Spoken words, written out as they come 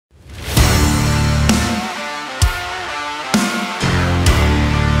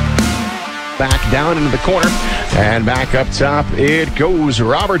back down into the corner. And back up top it goes.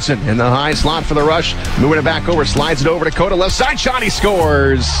 Robertson in the high slot for the Rush. Moving it back over, slides it over to Cota. Left side shot, he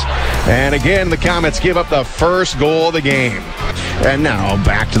scores. And again, the Komets give up the first goal of the game. And now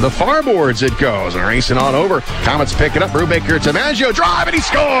back to the far boards it goes. Racing on over. Komets pick it up. Brubaker to Maggio. Drive, and he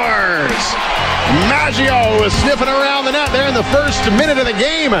scores! Maggio is sniffing around the net there in the first minute of the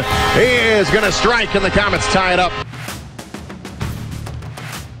game. He is going to strike, and the Komets tie it up.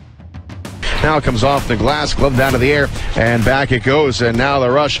 Now it comes off the glass, glove down to the air, and back it goes. And now the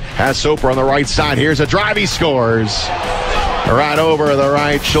Rush has Soper on the right side. Here's a drive, he scores. Right over the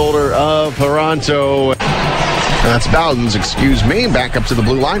right shoulder of Toronto. That's Bowden's, excuse me. Back up to the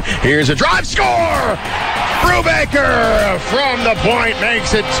blue line. Here's a drive, score! Brubaker from the point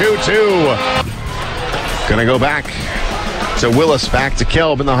makes it 2-2. Gonna go back to Willis, back to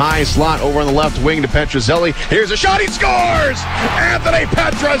Kelb in the high slot over on the left wing to Petrozelli. Here's a shot, he scores! Anthony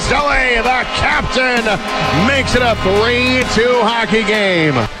Petrozelli, the captain, makes it a 3-2 hockey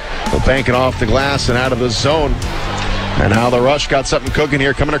game. We'll bank it off the glass and out of the zone. And now the Rush got something cooking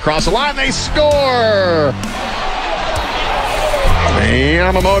here, coming across the line. They score!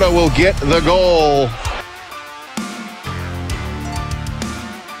 Yamamoto will get the goal.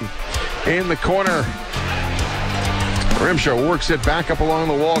 In the corner. Rimshaw works it back up along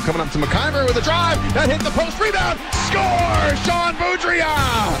the wall, coming up to McIver with a drive. That hit the post, rebound, score! Sean Boudria!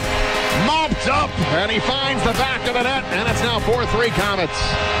 Mopped up, and he finds the back of the net, and it's now 4-3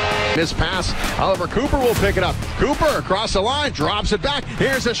 Komets. This pass, Oliver Cooper will pick it up. Cooper across the line, drops it back.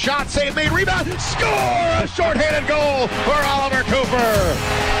 Here's a shot, save made, rebound, score! A short-handed goal for Oliver Cooper.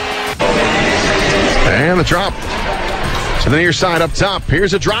 And the drop to the near side up top.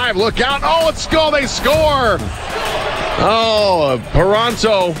 Here's a drive, look out. Oh, it's goal, they score! Oh,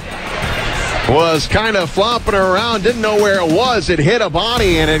 Toronto was kind of flopping around, didn't know where it was. It hit a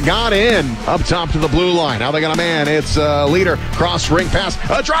body and it got in up top to the blue line. Now they got a man. It's a leader. Cross ring pass.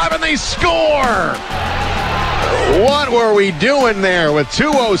 A drive and they score! What were we doing there? With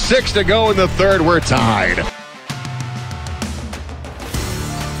 2:06 to go in the third, we're tied.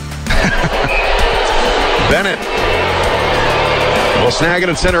 Bennett will snag it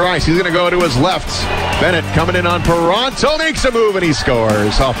at center ice. He's going to go to his left. Bennett coming in on Toronto, makes a move, and he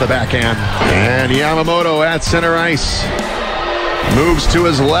scores off the backhand. And Yamamoto at center ice. Moves to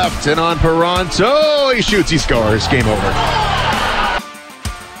his left, and on Toronto, he shoots, he scores. Game over.